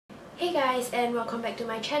Hey guys, and welcome back to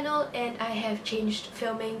my channel. And I have changed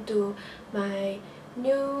filming to my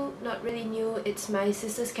new, not really new, it's my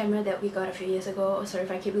sister's camera that we got a few years ago. Oh, sorry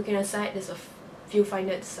if I keep looking aside, there's a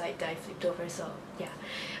viewfinder at the side that I flipped over, so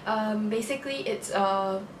yeah. Basically it's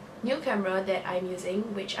a new camera that I'm using,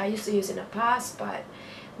 which I used to use in the past, but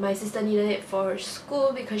my sister needed it for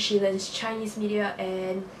school because she learns Chinese media,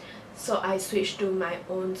 and so I switched to my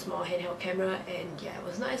own small handheld camera. And yeah, it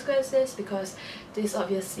was not as good as this because this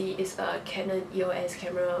obviously is a Canon EOS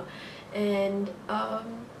camera. And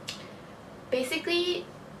basically,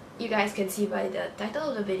 you guys can see by the title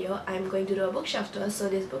of the video, I'm going to do a bookshelf tour. So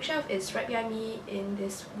this bookshelf is right behind me in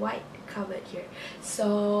this white cupboard here.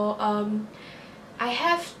 So I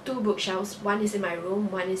have two bookshelves. One is in my room,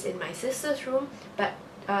 one is in my sister's room, but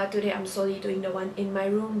today I'm solely doing the one in my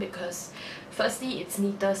room because firstly it's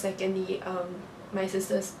neater, secondly my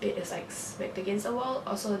sister's bed is like smacked against the wall.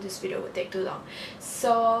 Also, this video would take too long.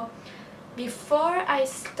 So before I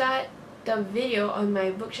start the video on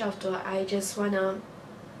my bookshelf tour, I just wanna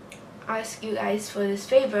ask you guys for this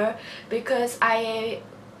favor, because I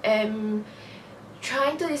am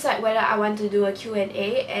trying to decide whether I want to do a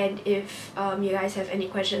Q&A, and if you guys have any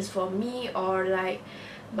questions for me or like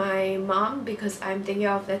my mom, because I'm thinking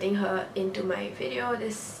of letting her into my video,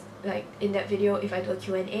 in that video if I do a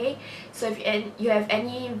Q&A. So if you have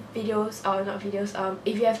any videos, or not videos,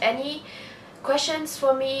 if you have any questions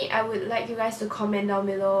for me, I would like you guys to comment down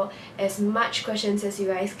below as much questions as you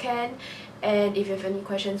guys can. And if you have any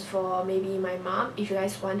questions for maybe my mom, if you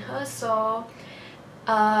guys want her. So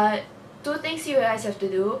two things you guys have to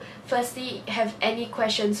do. Firstly, have any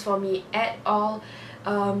questions for me at all,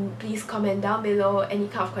 please comment down below. Any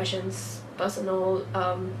kind of questions, personal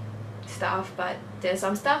stuff, but there's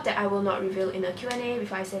some stuff that I will not reveal in a Q&A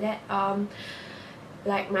before I say that,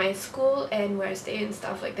 like my school and where I stay and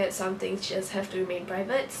stuff like that. Some things just have to remain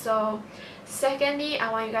private. So secondly,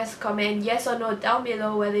 I want you guys to comment yes or no down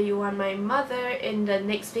below whether you want my mother in the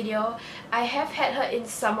next video. I have had her in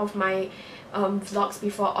some of my vlogs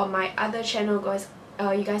before on my other channel, guys.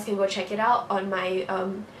 You guys can go check it out on my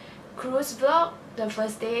cruise vlog. The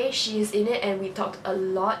first day she's in it and we talked a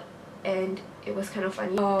lot and it was kind of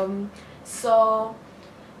funny. So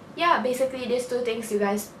yeah, basically these two things, you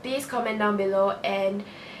guys please comment down below, and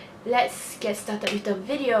let's get started with the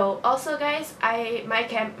video. Also guys, my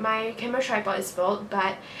camera tripod is spoiled,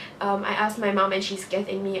 but I asked my mom and she's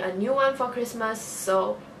getting me a new one for Christmas,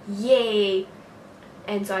 so yay!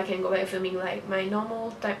 And so I can go back filming like my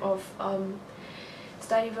normal type of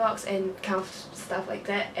study vlogs and kind of stuff like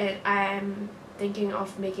that. And I'm thinking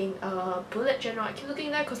of making a bullet journal. I keep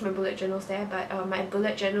looking there because my bullet journal's there, but my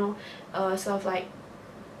bullet journal sort of like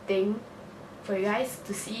thing for you guys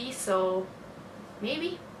to see, so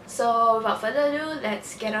maybe. So without further ado,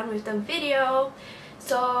 let's get on with the video.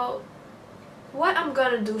 So what I'm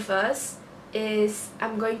gonna do first is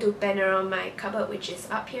I'm going to pan around my cupboard, which is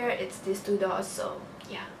up here. It's these two doors, so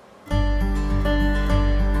yeah.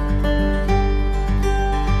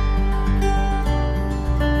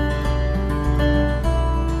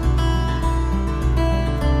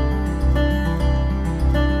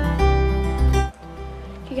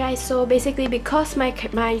 So basically, because my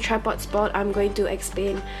tripod's spoiled, I'm going to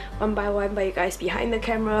explain one by one by you guys behind the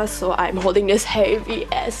camera. So I'm holding this heavy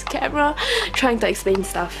ass camera trying to explain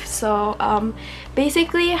stuff. So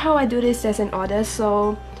basically how I do this, there's an order.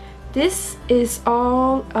 So this is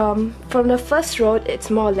all from the first row. It's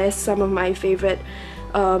more or less some of my favorite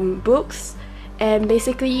books, and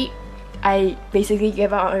basically I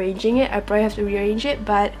gave up on arranging it. I probably have to rearrange it,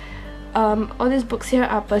 but all these books here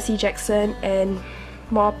are Percy Jackson and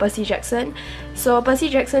more Percy Jackson. So Percy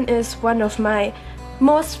Jackson is one of my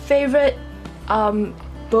most favorite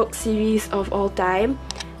book series of all time,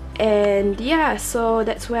 and yeah, so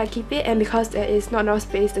that's where I keep it. And because there is not enough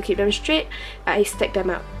space to keep them straight, I stack them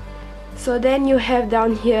up. So then you have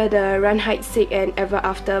down here the Run, Hide, Seek and Ever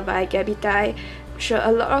After by Gabby Tai. I'm sure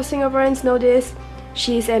a lot of Singaporeans know this.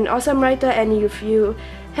 She's an awesome writer, and if you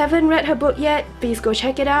haven't read her book yet, please go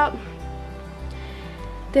check it out.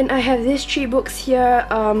 Then I have these three books here,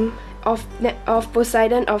 of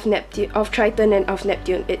Poseidon, of Neptune, of Triton and of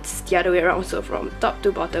Neptune. It's the other way around, so from top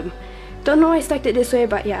to bottom. Don't know why I stacked it this way,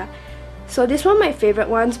 but yeah. So this one my favorite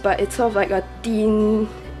ones, but it's sort of like a teen,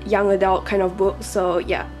 young adult kind of book, so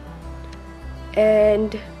yeah.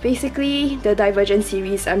 And basically the Divergent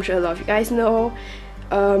series, I'm sure a lot of you guys know.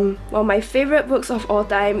 One of my favorite books of all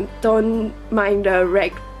time. Don't mind the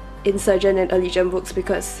Reg, Insurgent and Allegiant books,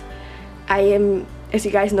 because I am, as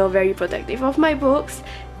you guys know, very protective of my books,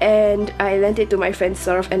 and I lent it to my friends,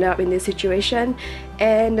 sort of ended up in this situation.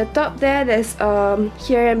 And the top there's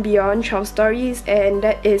Here and Beyond 12 stories, and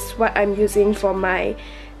that is what I'm using for my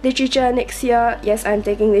literature next year. Yes, I'm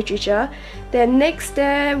taking literature. Then next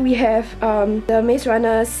there we have the Maze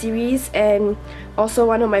Runner series, and also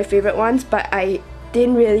one of my favorite ones, but I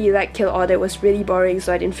didn't really like Kill Order. It was really boring,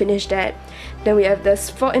 so I didn't finish that. Then we have the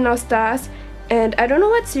Fault in Our Stars, and I don't know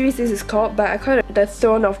what series this is called, but I call it the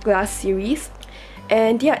Throne of Glass series.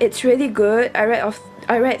 And yeah, it's really good. I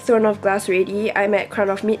read Throne of Glass already. I'm at Crown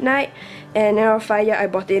of Midnight, and Arrow of Fire I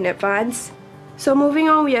bought it in advance. So moving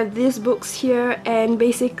on, we have these books here, and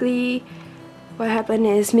basically what happened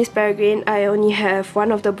is Miss Peregrine, I only have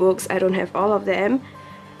one of the books, I don't have all of them.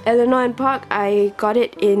 Eleanor and Park, I got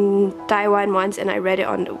it in Taiwan once and I read it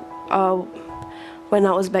on when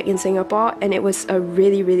I was back in Singapore, and it was a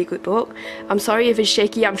really good book. I'm sorry if it's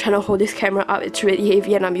shaky, I'm trying to hold this camera up, it's really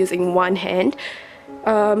heavy and I'm using one hand.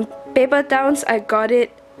 Paper Towns, I got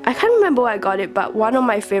it, I can't remember where I got it, but one of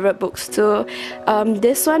my favorite books too.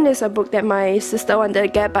 This one is a book that my sister wanted to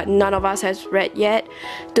get, but none of us has read yet.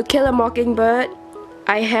 To Kill a Mockingbird,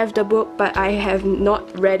 I have the book, but I have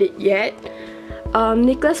not read it yet.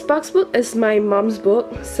 Nicholas Sparks' book is my mom's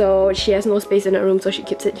book, so she has no space in her room, so she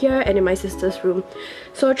keeps it here and in my sister's room.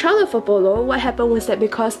 So Trial of Apollo, what happened was that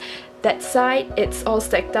because that side, it's all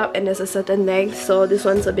stacked up and there's a certain length, so this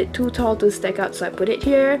one's a bit too tall to stack up, so I put it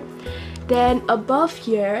here. Then above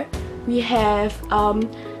here, we have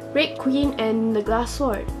Red Queen and the Glass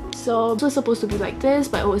Sword. So it was supposed to be like this,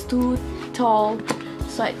 but it was too tall,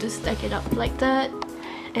 so I had to stack it up like that.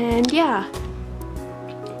 And yeah.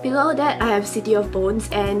 Below that, I have City of Bones,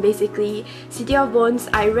 and basically City of Bones,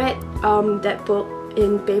 I read that book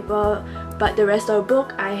in paper, but the rest of the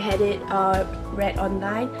book I had it read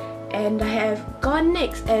online, and I have gone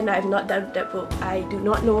next, and I've not done that book. I do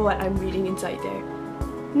not know what I'm reading inside there.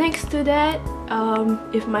 Next to that,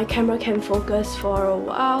 if my camera can focus for a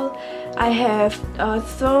while, I have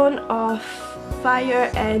Throne of Fire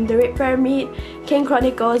and the Red Pyramid. King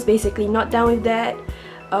Chronicles, basically not done with that.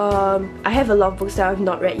 I have a lot of books that I've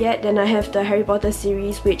not read yet. Then I have the Harry Potter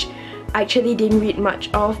series, which I actually didn't read much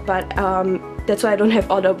of, but that's why I don't have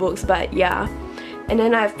all the books, but yeah. And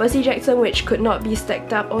then I have Percy Jackson, which could not be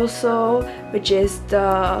stacked up also, which is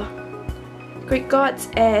the Greek Gods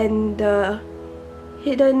and the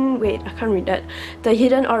Hidden... wait, I can't read that. The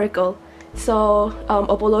Hidden Oracle. So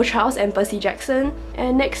Apollo Trials and Percy Jackson.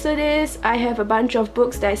 And next to this, I have a bunch of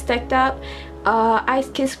books that I stacked up. Ice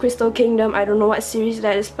Kiss Crystal Kingdom, I don't know what series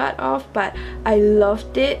that is part of, but I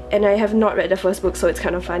loved it and I have not read the first book, so it's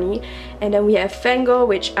kind of funny. And then we have Fangirl,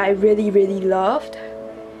 which I really loved.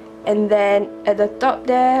 And then at the top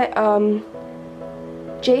there,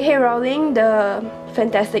 J.K. Rowling, the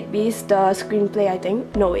Fantastic Beasts, the screenplay, I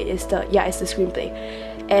think. No, it's the screenplay.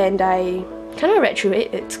 And I kind of read through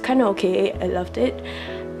it, it's kind of okay, I loved it.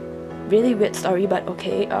 Really weird story, but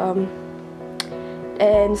okay.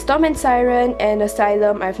 And Storm and Siren and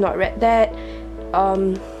Asylum, I've not read that.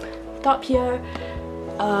 Top here,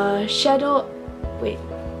 the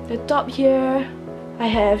top here, I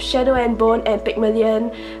have Shadow and Bone and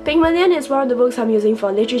Pygmalion. Pygmalion is one of the books I'm using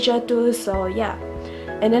for literature too, so yeah.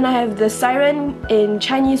 And then I have The Siren in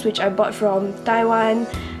Chinese, which I bought from Taiwan,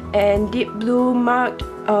 and Deep Blue marked.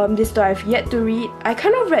 This two I've yet to read. I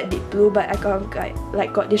kind of read Deep Blue, but I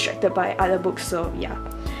got distracted by other books, so yeah.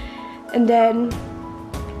 And then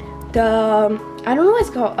the I don't know what it's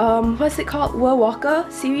called. What's it called? World Walker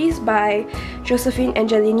series by Josephine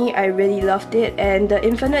Angelini. I really loved it. And The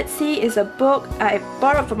Infinite Sea is a book I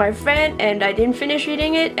borrowed from my friend, and I didn't finish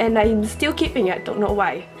reading it, and I'm still keeping it. I don't know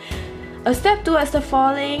why. A Step Towards the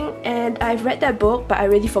Falling, and I've read that book, but I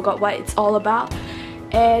really forgot what it's all about.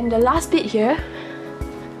 And the last bit here,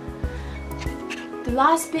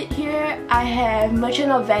 I have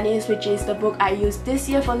Merchant of Venice, which is the book I used this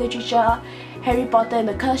year for literature. Harry Potter and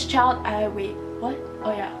the Cursed Child. Wait, what?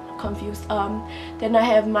 Oh yeah, confused. Then I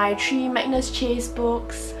have my 3 Magnus Chase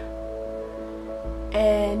books.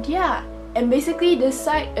 And yeah, and basically this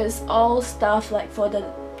side is all stuff like for the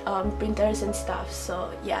printers and stuff.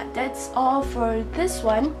 So yeah, that's all for this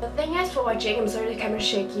one. But thank you guys for watching. I'm sorry the camera's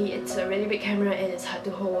shaky. It's a really big camera and it's hard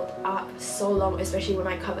to hold up so long, especially when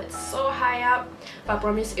my cupboard's so high up. But I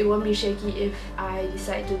promise it won't be shaky if I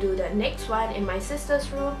decide to do the next one in my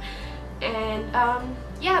sister's room. And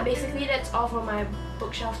yeah, basically that's all for my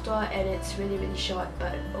bookshelf tour, and it's really short,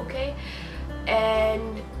 but okay.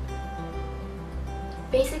 And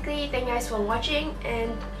basically thank you guys for watching,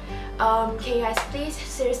 and can you guys please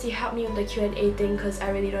seriously help me with the Q&A thing, because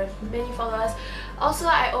I really don't have many followers. Also,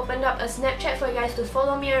 I opened up a Snapchat for you guys to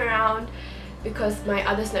follow me around, because my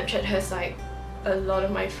other Snapchat has like a lot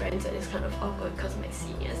of my friends, and it's kind of awkward because my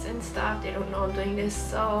seniors and stuff, they don't know I'm doing this.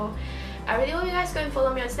 So I really hope you guys go and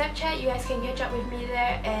follow me on Snapchat. You guys can catch up with me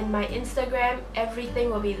there, and my Instagram, everything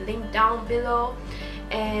will be linked down below.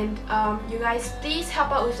 And you guys please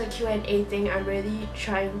help out with the Q&A thing. I'm really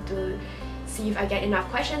trying to see if I get enough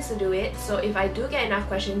questions to do it. So if I do get enough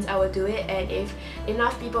questions, I will do it, and if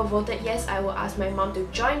enough people voted yes, I will ask my mom to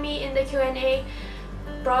join me in the Q&A.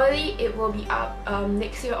 Probably it will be up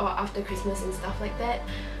next year or after Christmas and stuff like that.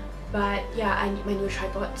 But yeah, I need my new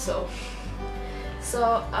tripod. So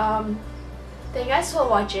thank you guys for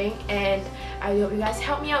watching, and I hope you guys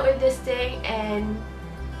help me out with this thing. And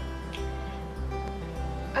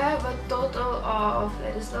I have a total of,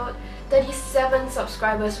 let us load, 37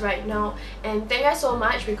 subscribers right now, and thank you guys so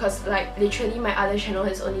much, because like literally my other channel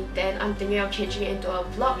is only 10. I'm thinking of changing it into a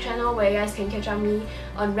vlog channel where you guys can catch up me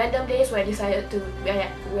on random days where I decide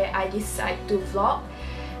to vlog.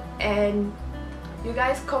 And you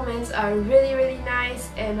guys' comments are really nice,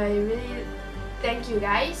 and I really thank you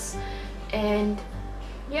guys. And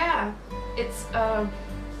yeah, it's a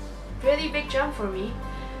really big jump for me.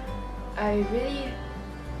 I really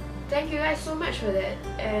thank you guys so much for that.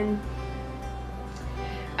 And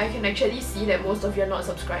I can actually see that most of you are not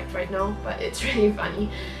subscribed right now, but it's really funny.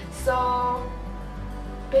 So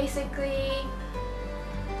basically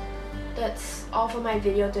that's all for my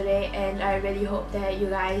video today, and I really hope that you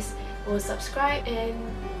guys will subscribe. And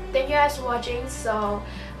thank you guys for watching. So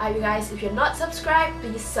you guys, if you're not subscribed,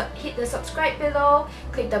 please hit the subscribe below,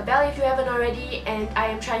 click the bell if you haven't already. And I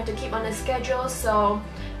am trying to keep on a schedule, so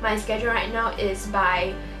my schedule right now is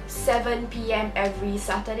by 7 PM every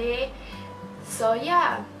Saturday. So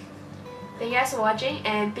yeah, thank you guys for watching,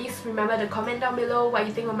 and please remember to comment down below what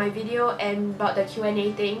you think of my video and about the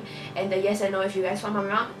Q&A thing, and the yes and no if you guys want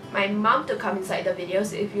my mom to come inside the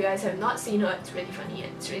videos. If you guys have not seen her, it's really funny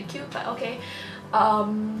and it's really cute, but okay.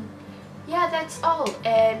 Yeah, that's all,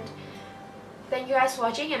 and thank you guys for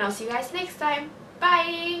watching, and I'll see you guys next time.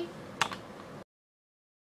 Bye!